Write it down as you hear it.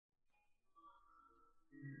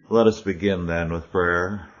Let us begin then with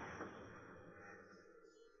prayer.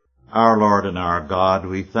 Our Lord and our God,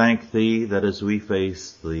 we thank Thee that as we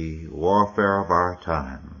face the warfare of our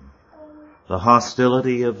time, the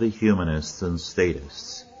hostility of the humanists and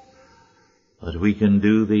statists, that we can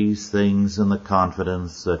do these things in the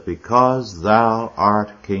confidence that because Thou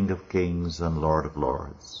art King of kings and Lord of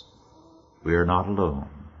lords, we are not alone,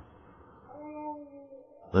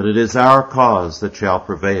 that it is our cause that shall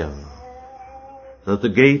prevail, that the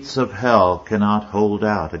gates of hell cannot hold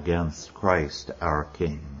out against Christ our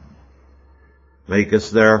King. Make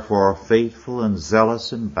us therefore faithful and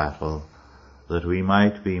zealous in battle, that we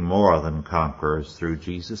might be more than conquerors through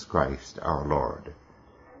Jesus Christ our Lord.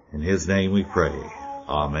 In His name we pray.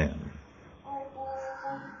 Amen.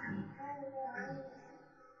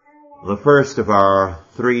 The first of our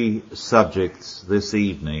three subjects this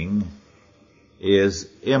evening is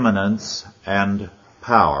immanence and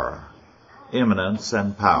power. Immanence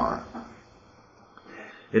and power.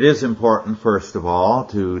 It is important, first of all,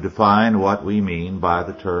 to define what we mean by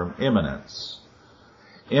the term immanence.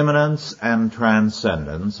 Immanence and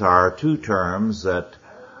transcendence are two terms that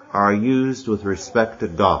are used with respect to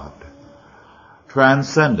God.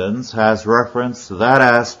 Transcendence has reference to that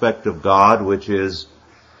aspect of God which is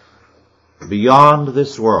beyond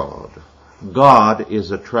this world. God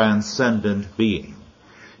is a transcendent being.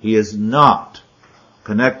 He is not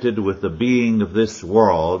connected with the being of this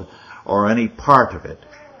world or any part of it.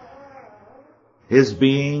 His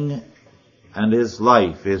being and His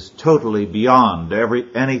life is totally beyond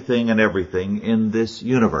anything and everything in this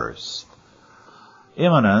universe.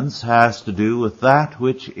 Immanence has to do with that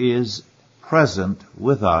which is present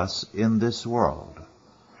with us in this world.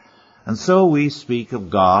 And so we speak of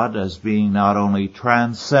God as being not only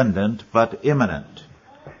transcendent but immanent.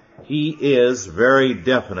 He is very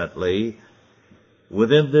definitely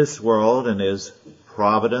within this world in His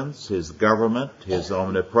providence, His government, His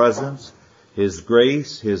omnipresence, His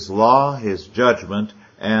grace, His law, His judgment,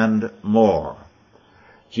 and more.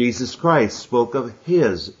 Jesus Christ spoke of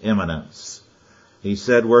His immanence. He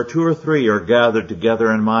said, "Where two or three are gathered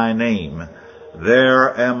together in my name,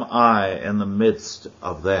 there am I in the midst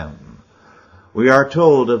of them." We are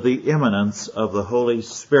told of the immanence of the Holy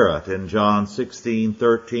Spirit in John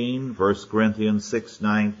 16:13, 1 Corinthians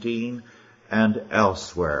 6:19, and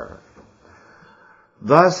elsewhere.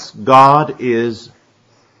 Thus, God is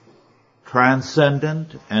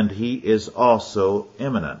transcendent and He is also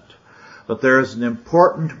immanent. But there is an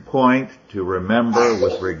important point to remember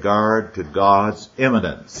with regard to God's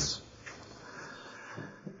immanence.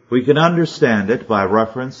 We can understand it by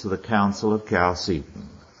reference to the Council of Chalcedon.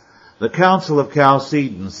 The Council of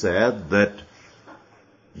Chalcedon said that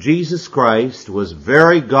Jesus Christ was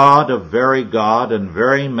very God of very God and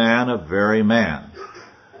very man of very man.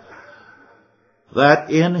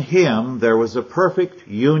 That in Him there was a perfect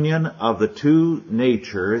union of the two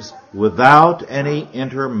natures without any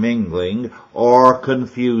intermingling or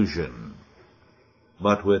confusion,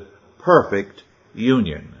 but with perfect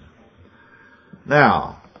union.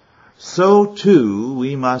 Now, so too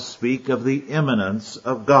we must speak of the immanence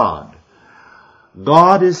of God.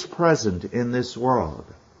 God is present in this world.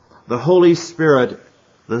 The Holy Spirit,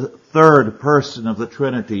 the third person of the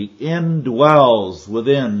Trinity, indwells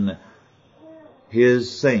within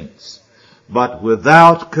His saints, but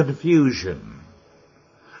without confusion,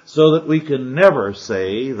 so that we can never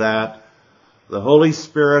say that the Holy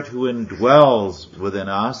Spirit who indwells within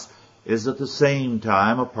us is at the same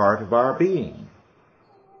time a part of our being.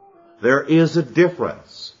 There is a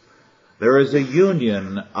difference. There is a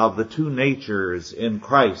union of the two natures in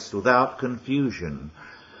Christ without confusion.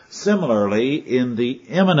 Similarly, in the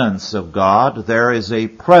immanence of God, there is a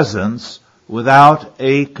presence without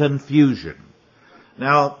a confusion.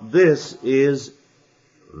 Now, this is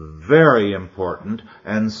very important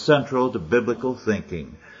and central to biblical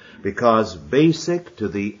thinking, because basic to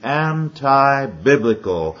the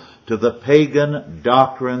anti-biblical, to the pagan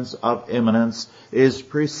doctrines of immanence is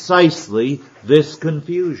precisely this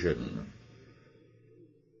confusion.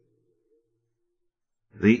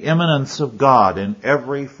 The immanence of God in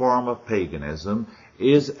every form of paganism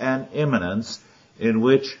is an immanence in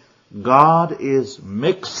which God is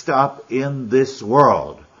mixed up in this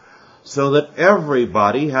world, so that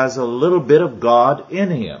everybody has a little bit of God in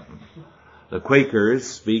him. The Quakers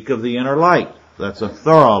speak of the inner light. That's a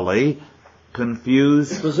thoroughly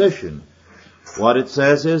confused position. What it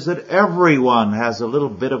says is that everyone has a little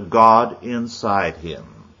bit of God inside him.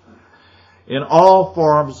 In all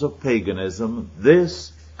forms of paganism,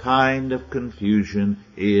 this kind of confusion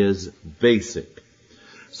is basic,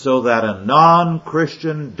 so that a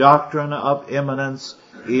non-Christian doctrine of immanence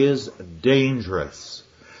is dangerous.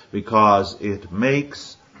 because it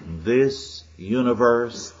makes this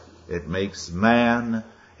universe, it makes man,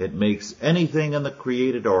 it makes anything in the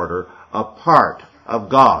created order a part of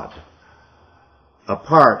God, a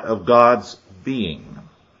part of God's being,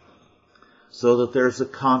 so that there's a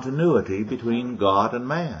continuity between God and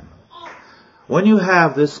man. When you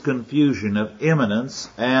have this confusion of immanence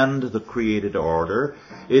and the created order,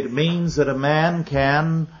 it means that a man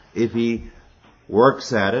can, if he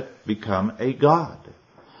works at it, become a god.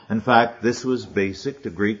 In fact, this was basic to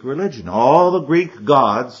Greek religion. All the Greek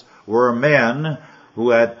gods were men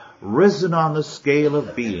who had risen on the scale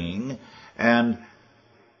of being and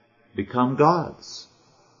become gods.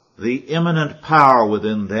 The immanent power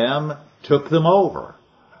within them took them over.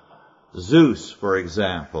 Zeus, for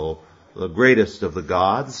example, the greatest of the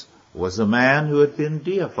gods, was a man who had been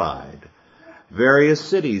deified. Various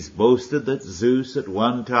cities boasted that Zeus at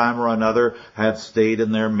one time or another had stayed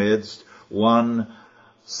in their midst. One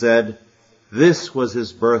said this was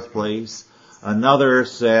his birthplace. Another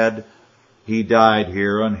said he died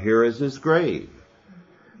here and here is his grave.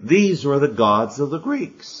 These were the gods of the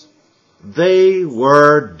Greeks. They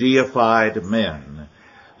were deified men.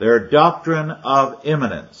 Their doctrine of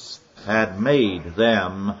immanence had made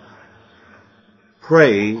them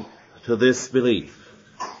prey to this belief.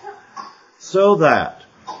 So that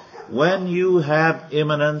when you have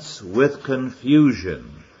immanence with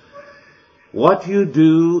confusion, what you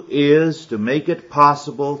do is to make it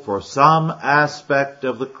possible for some aspect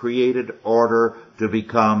of the created order to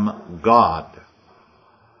become God.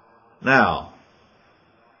 Now,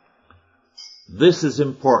 this is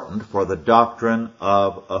important for the doctrine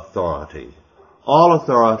of authority. All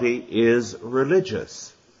authority is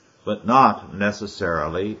religious, but not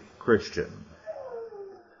necessarily Christian.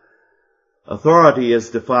 Authority is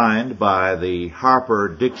defined by the Harper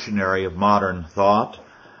Dictionary of Modern Thought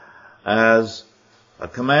as a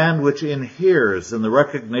command which inheres in the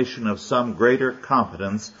recognition of some greater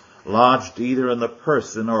competence lodged either in the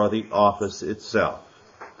person or the office itself.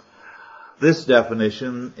 This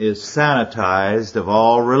definition is sanitized of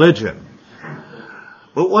all religion.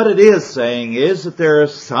 But what it is saying is that there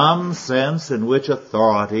is some sense in which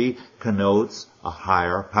authority connotes a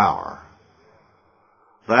higher power.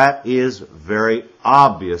 That is very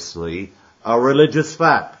obviously a religious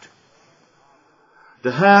fact.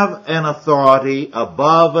 To have an authority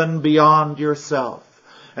above and beyond yourself,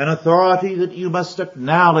 an authority that you must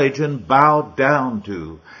acknowledge and bow down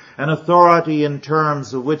to, an authority in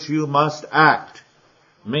terms of which you must act,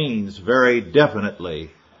 means very definitely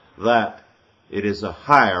that it is a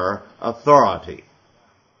higher authority.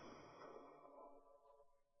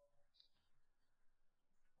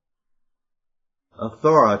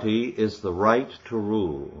 Authority is the right to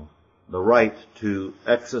rule, the right to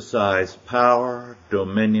exercise power,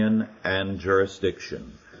 dominion, and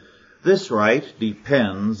jurisdiction. This right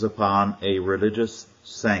depends upon a religious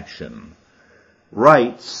sanction.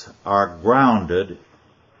 Rights are grounded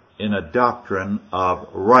in a doctrine of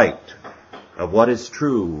right, of what is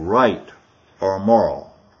true, right, or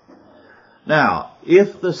moral. Now,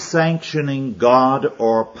 if the sanctioning God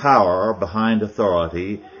or power behind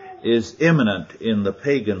authority is immanent in the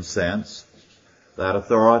pagan sense, that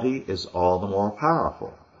authority is all the more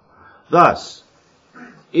powerful. Thus,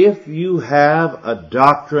 if you have a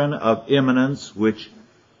doctrine of immanence which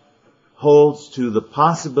holds to the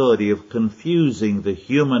possibility of confusing the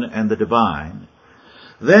human and the divine,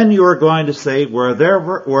 then you are going to say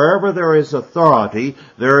wherever there is authority,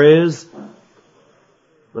 there is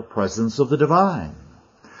the presence of the divine.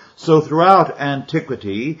 So throughout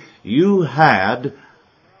antiquity, you had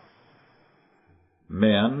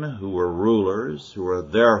men who were rulers, who were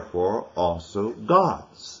therefore also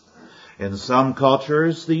gods. In some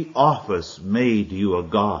cultures, the office made you a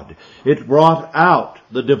god. It brought out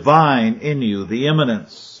the divine in you, the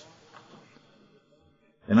immanence.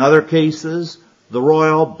 In other cases, the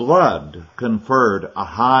royal blood conferred a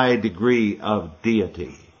high degree of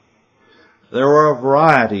deity. There were a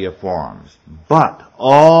variety of forms, but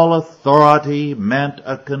all authority meant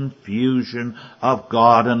a confusion of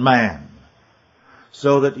God and man,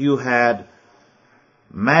 so that you had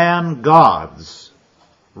man-gods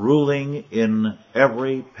ruling in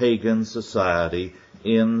every pagan society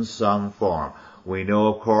in some form. We know,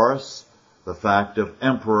 of course, the fact of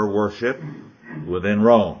emperor worship within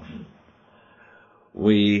Rome.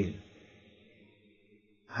 We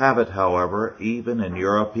have it, however, even in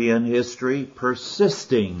European history,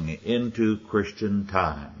 persisting into Christian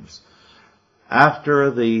times. After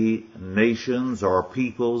the nations or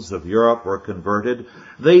peoples of Europe were converted,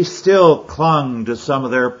 they still clung to some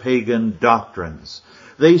of their pagan doctrines.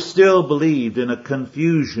 They still believed in a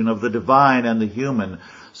confusion of the divine and the human,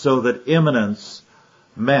 so that immanence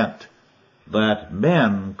meant that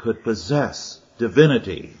men could possess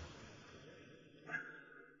divinity.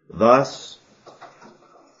 Thus,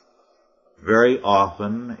 very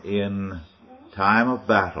often in time of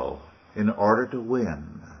battle, in order to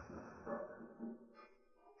win,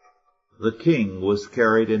 the king was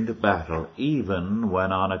carried into battle, even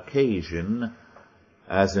when on occasion,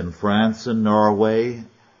 as in France and Norway,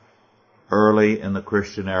 early in the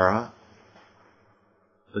Christian era,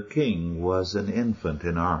 the king was an infant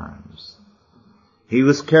in arms. He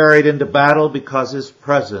was carried into battle because his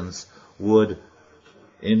presence would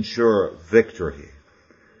ensure victory.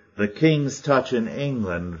 The king's touch in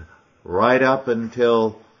England, right up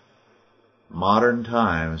until modern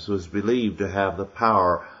times, was believed to have the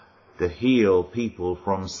power to heal people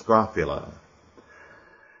from scrofula.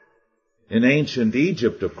 In ancient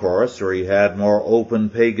Egypt, of course, where he had more open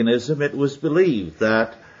paganism, it was believed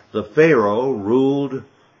that the Pharaoh ruled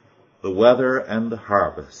the weather and the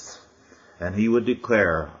harvest. And he would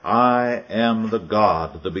declare, "I am the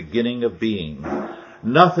God, the beginning of being.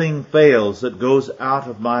 Nothing fails that goes out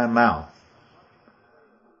of my mouth."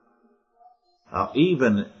 Now,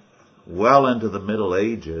 even well into the Middle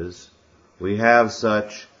Ages, we have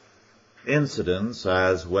such incidents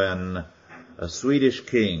as when a Swedish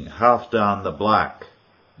king, Halfdan the Black,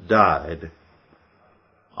 died.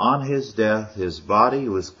 On his death, his body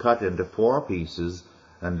was cut into 4 pieces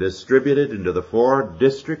and distributed into the 4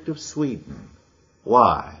 districts of Sweden.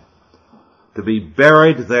 Why? To be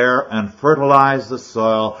buried there and fertilize the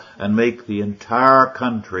soil and make the entire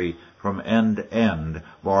country from end to end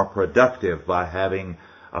more productive by having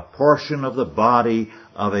a portion of the body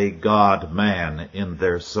of a God-man in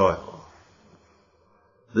their soil.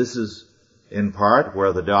 This is in part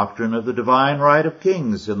where the doctrine of the divine right of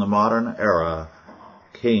kings in the modern era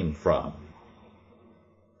came from.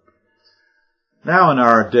 Now in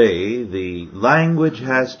our day, the language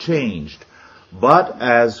has changed, but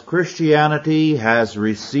as Christianity has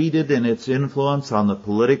receded in its influence on the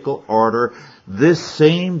political order, this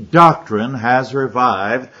same doctrine has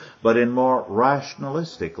revived, but in more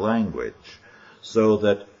rationalistic language, so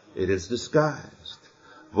that it is disguised.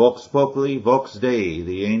 Vox populi, vox Dei,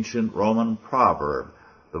 the ancient Roman proverb,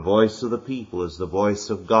 the voice of the people is the voice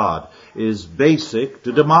of God, is basic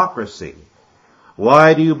to democracy.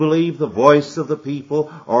 Why do you believe the voice of the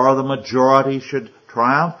people or the majority should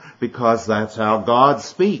triumph? Because that's how God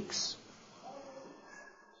speaks.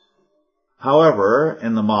 However,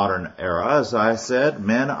 in the modern era, as I said,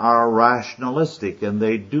 men are rationalistic and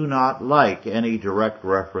they do not like any direct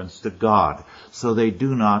reference to God. So they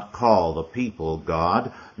do not call the people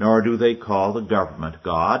God, nor do they call the government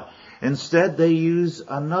God. Instead, they use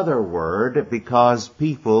another word because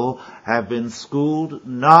people have been schooled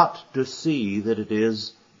not to see that it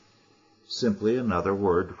is simply another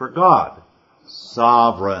word for God.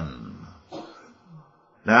 Sovereign.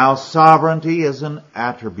 Now, sovereignty is an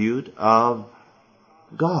attribute of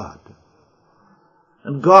God.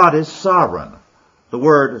 And God is sovereign. The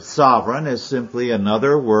word sovereign is simply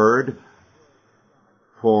another word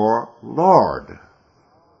for Lord.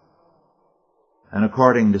 And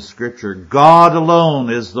according to Scripture, God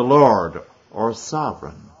alone is the Lord, or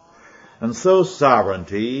sovereign. And so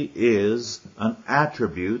sovereignty is an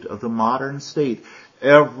attribute of the modern state.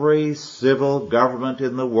 Every civil government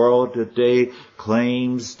in the world today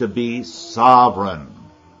claims to be sovereign,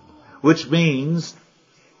 which means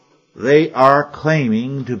they are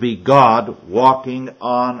claiming to be God walking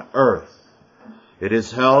on earth. It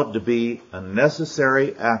is held to be a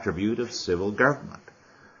necessary attribute of civil government.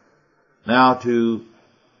 Now, to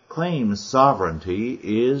claim sovereignty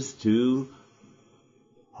is to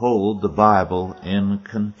hold the Bible in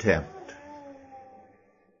contempt.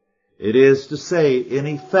 It is to say, in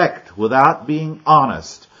effect, without being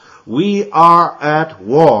honest, we are at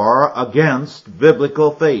war against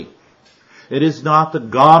biblical faith. It is not the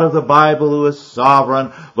God of the Bible who is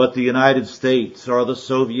sovereign, but the United States or the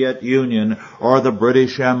Soviet Union or the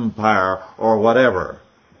British Empire or whatever.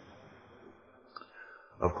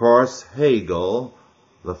 Of course, Hegel,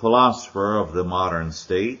 the philosopher of the modern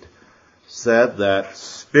state, said that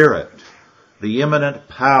spirit, the immanent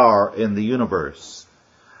power in the universe,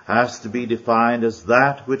 has to be defined as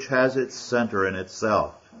that which has its center in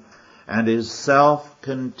itself and is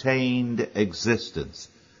self-contained existence,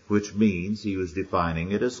 which means he was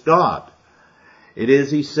defining it as God. It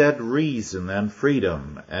is, he said, reason and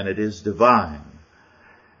freedom, and it is divine.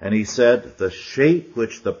 And he said, the shape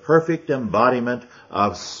which the perfect embodiment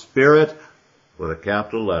of spirit, with a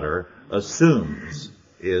capital letter, assumes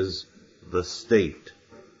is the state.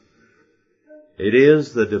 It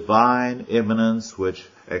is the divine immanence which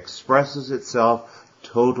expresses itself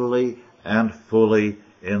totally and fully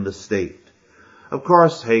in the state. Of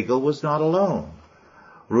course, Hegel was not alone.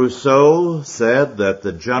 Rousseau said that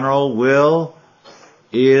the general will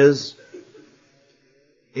is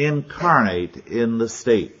incarnate in the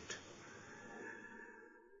state.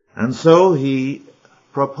 And so he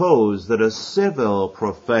proposed that a civil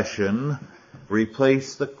profession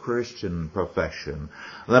replace the Christian profession,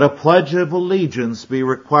 that a pledge of allegiance be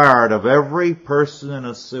required of every person in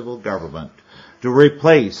a civil government to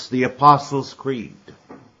replace the Apostles' Creed.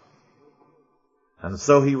 And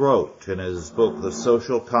so he wrote in his book, The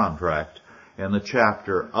Social Contract, in the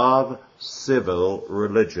chapter of civil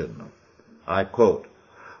religion, I quote,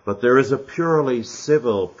 "But there is a purely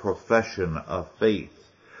civil profession of faith,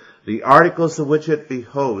 the articles of which it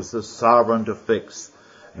behoves the sovereign to fix,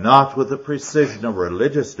 not with the precision of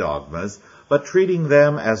religious dogmas, but treating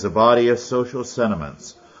them as a body of social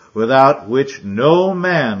sentiments, without which no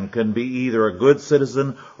man can be either a good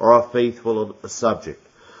citizen or a faithful subject.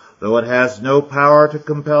 Though it has no power to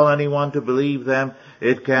compel anyone to believe them,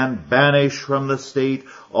 it can banish from the state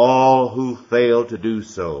all who fail to do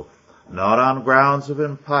so, not on grounds of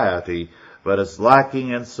impiety, but as lacking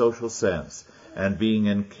in social sense, and being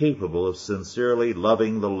incapable of sincerely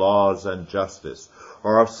loving the laws and justice,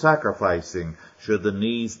 or of sacrificing, should the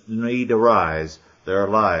need arise, their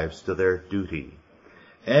lives to their duty.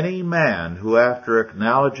 Any man who, after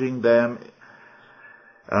acknowledging them,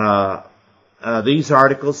 these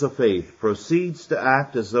articles of faith, proceeds to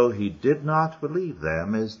act as though he did not believe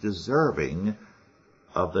them, is deserving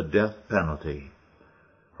of the death penalty,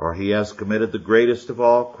 for he has committed the greatest of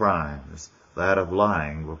all crimes, that of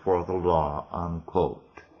lying before the law," unquote.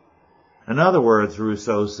 In other words,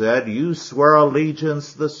 Rousseau said, you swear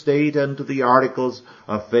allegiance to the state and to the articles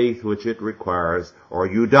of faith which it requires, or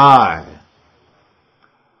you die.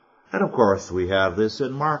 And of course we have this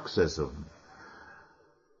in Marxism.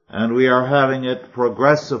 And we are having it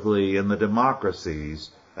progressively in the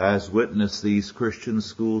democracies, as witness these Christian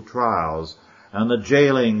school trials and the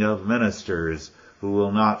jailing of ministers who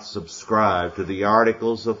will not subscribe to the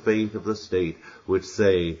articles of faith of the state, which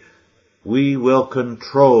say, we will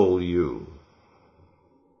control you.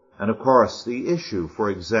 And of course, the issue,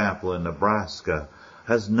 for example, in Nebraska,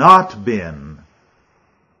 has not been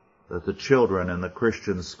that the children in the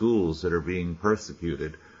Christian schools that are being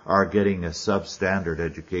persecuted are getting a substandard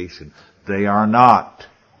education. They are not.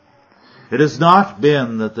 It has not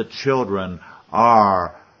been that the children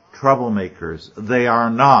are troublemakers. They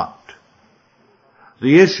are not.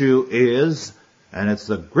 The issue is, and it's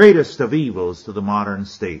the greatest of evils to the modern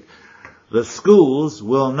state, the schools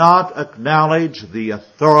will not acknowledge the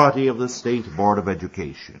authority of the State Board of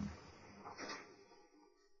Education,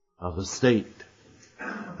 of the state.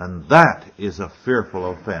 And that is a fearful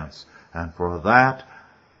offense. And for that,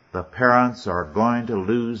 the parents are going to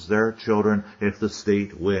lose their children if the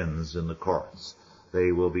state wins in the courts.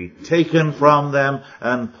 They will be taken from them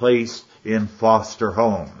and placed in foster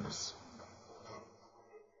homes.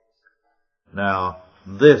 Now,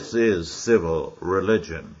 this is civil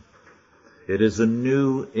religion. It is a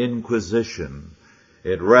new inquisition.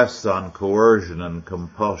 It rests on coercion and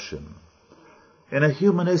compulsion. In a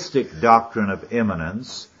humanistic doctrine of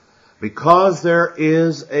immanence, because there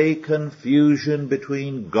is a confusion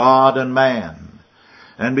between God and man,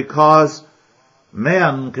 and because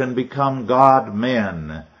men can become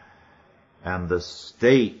God-men, and the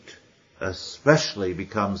state especially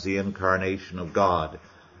becomes the incarnation of God,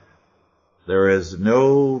 there is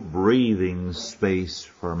no breathing space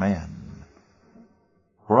for men.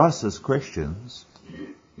 For us as Christians,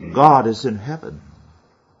 God is in heaven.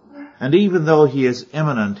 And even though he is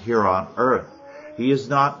immanent here on earth, he is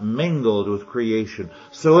not mingled with creation.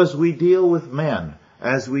 So as we deal with men,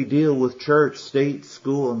 as we deal with church, state,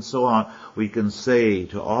 school, and so on, we can say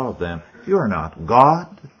to all of them, you are not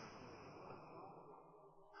God.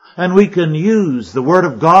 And we can use the Word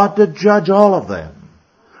of God to judge all of them.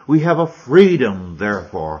 We have a freedom,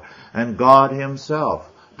 therefore, and God himself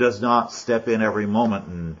does not step in every moment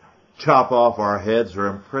and chop off our heads or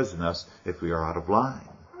imprison us if we are out of line.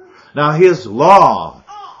 Now, his law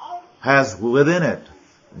has within it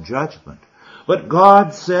judgment. But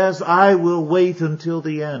God says, I will wait until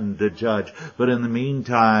the end to judge. But in the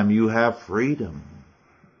meantime, you have freedom.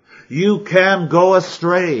 You can go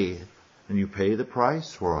astray, and you pay the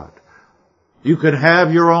price for it. You can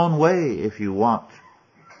have your own way if you want,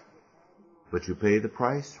 but you pay the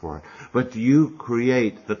price for it. But you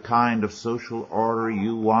create the kind of social order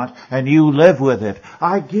you want, and you live with it.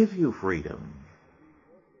 I give you freedom.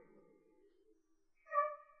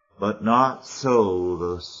 But not so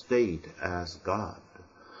the state as God.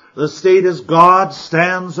 The state as God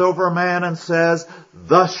stands over man and says,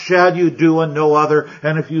 thus shall you do and no other,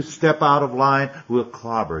 and if you step out of line, we'll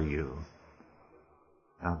clobber you.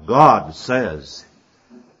 Now God says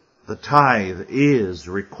the tithe is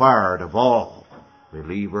required of all,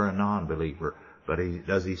 believer and non-believer. But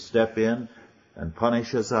does he step in and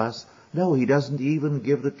punishes us? No, he doesn't even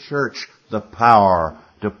give the church the power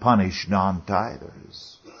to punish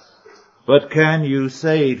non-tithers. But can you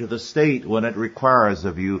say to the state when it requires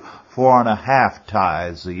of you 4.5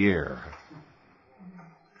 tithes a year,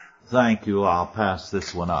 thank you, I'll pass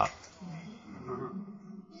this one up?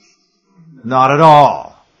 Not at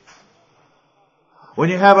all. When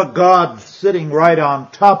you have a God sitting right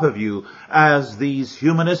on top of you, as these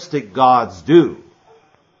humanistic gods do,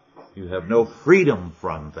 you have no freedom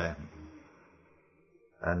from them,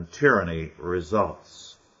 and tyranny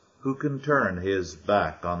results. Who can turn his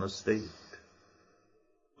back on the state?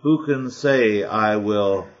 Who can say, I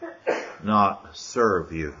will not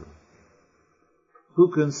serve you?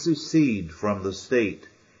 Who can secede from the state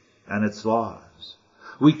and its laws?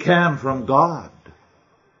 We can from God.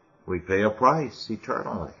 We pay a price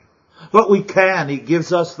eternally. But we can. He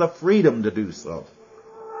gives us the freedom to do so.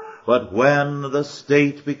 But when the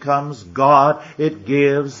state becomes God, it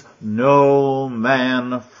gives no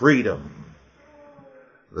man freedom.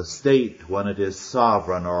 The state, when it is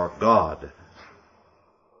sovereign or God,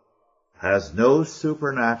 has no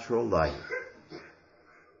supernatural life.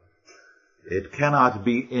 It cannot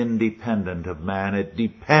be independent of man. It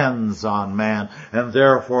depends on man, and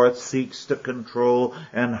therefore it seeks to control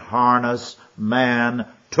and harness man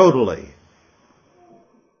totally.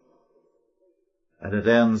 And it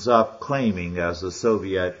ends up claiming, as the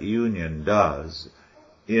Soviet Union does,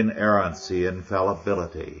 inerrancy,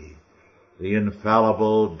 infallibility, the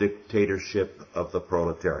infallible dictatorship of the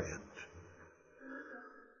proletariat.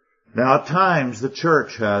 Now, at times the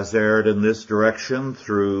church has erred in this direction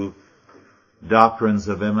through doctrines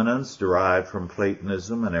of immanence derived from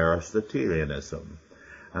Platonism and Aristotelianism.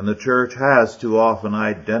 And the church has too often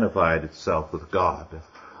identified itself with God.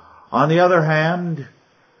 On the other hand,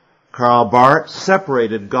 Karl Barth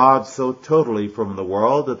separated God so totally from the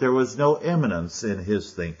world that there was no immanence in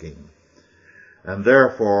his thinking. And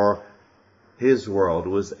therefore, his world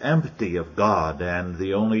was empty of God, and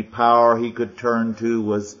the only power he could turn to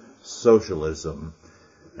was socialism.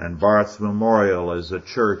 And Barth's memorial is a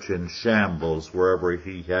church in shambles wherever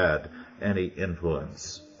he had any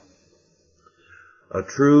influence. A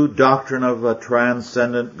true doctrine of a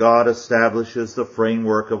transcendent God establishes the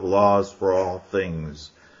framework of laws for all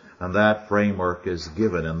things, and that framework is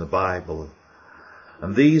given in the Bible.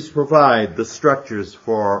 And these provide the structures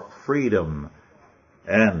for freedom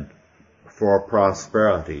and for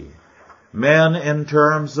prosperity. Men, in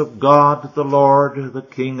terms of God the Lord, the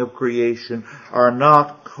King of creation, are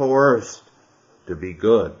not coerced to be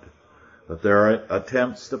good, but their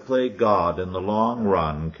attempts to play God in the long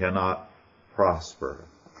run cannot prosper.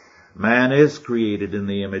 Man is created in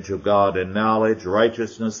the image of God in knowledge,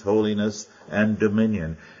 righteousness, holiness, and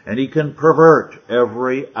dominion, and he can pervert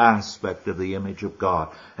every aspect of the image of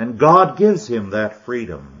God, and God gives him that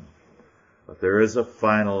freedom. But there is a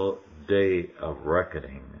final day of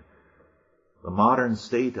reckoning. The modern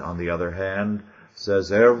state, on the other hand,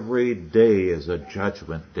 says every day is a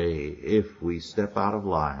judgment day if we step out of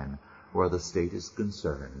line where the state is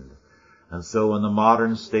concerned. And so when the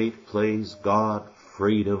modern state plays God,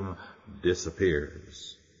 freedom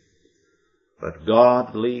disappears. But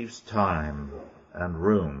God leaves time and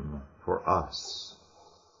room for us,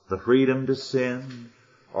 the freedom to sin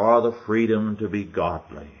or the freedom to be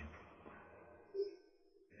godly.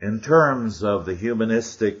 In terms of the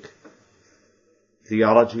humanistic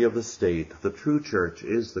theology of the state, the true church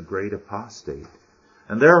is the great apostate,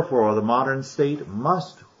 and therefore the modern state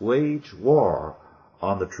must wage war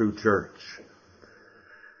on the true church.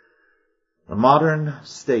 The modern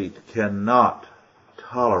state cannot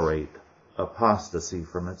tolerate apostasy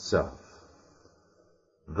from itself.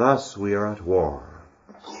 Thus we are at war,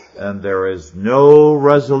 and there is no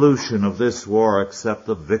resolution of this war except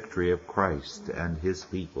the victory of Christ and his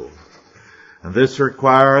people. And this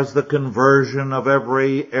requires the conversion of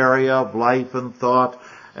every area of life and thought,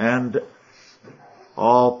 and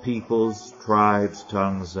all peoples, tribes,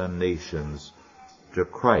 tongues, and nations to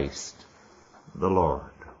Christ the Lord.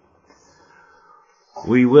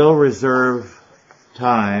 We will reserve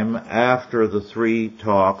time after the 3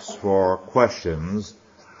 talks for questions,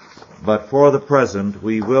 but for the present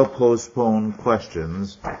we will postpone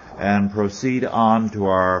questions and proceed on to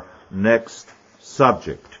our next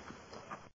subject.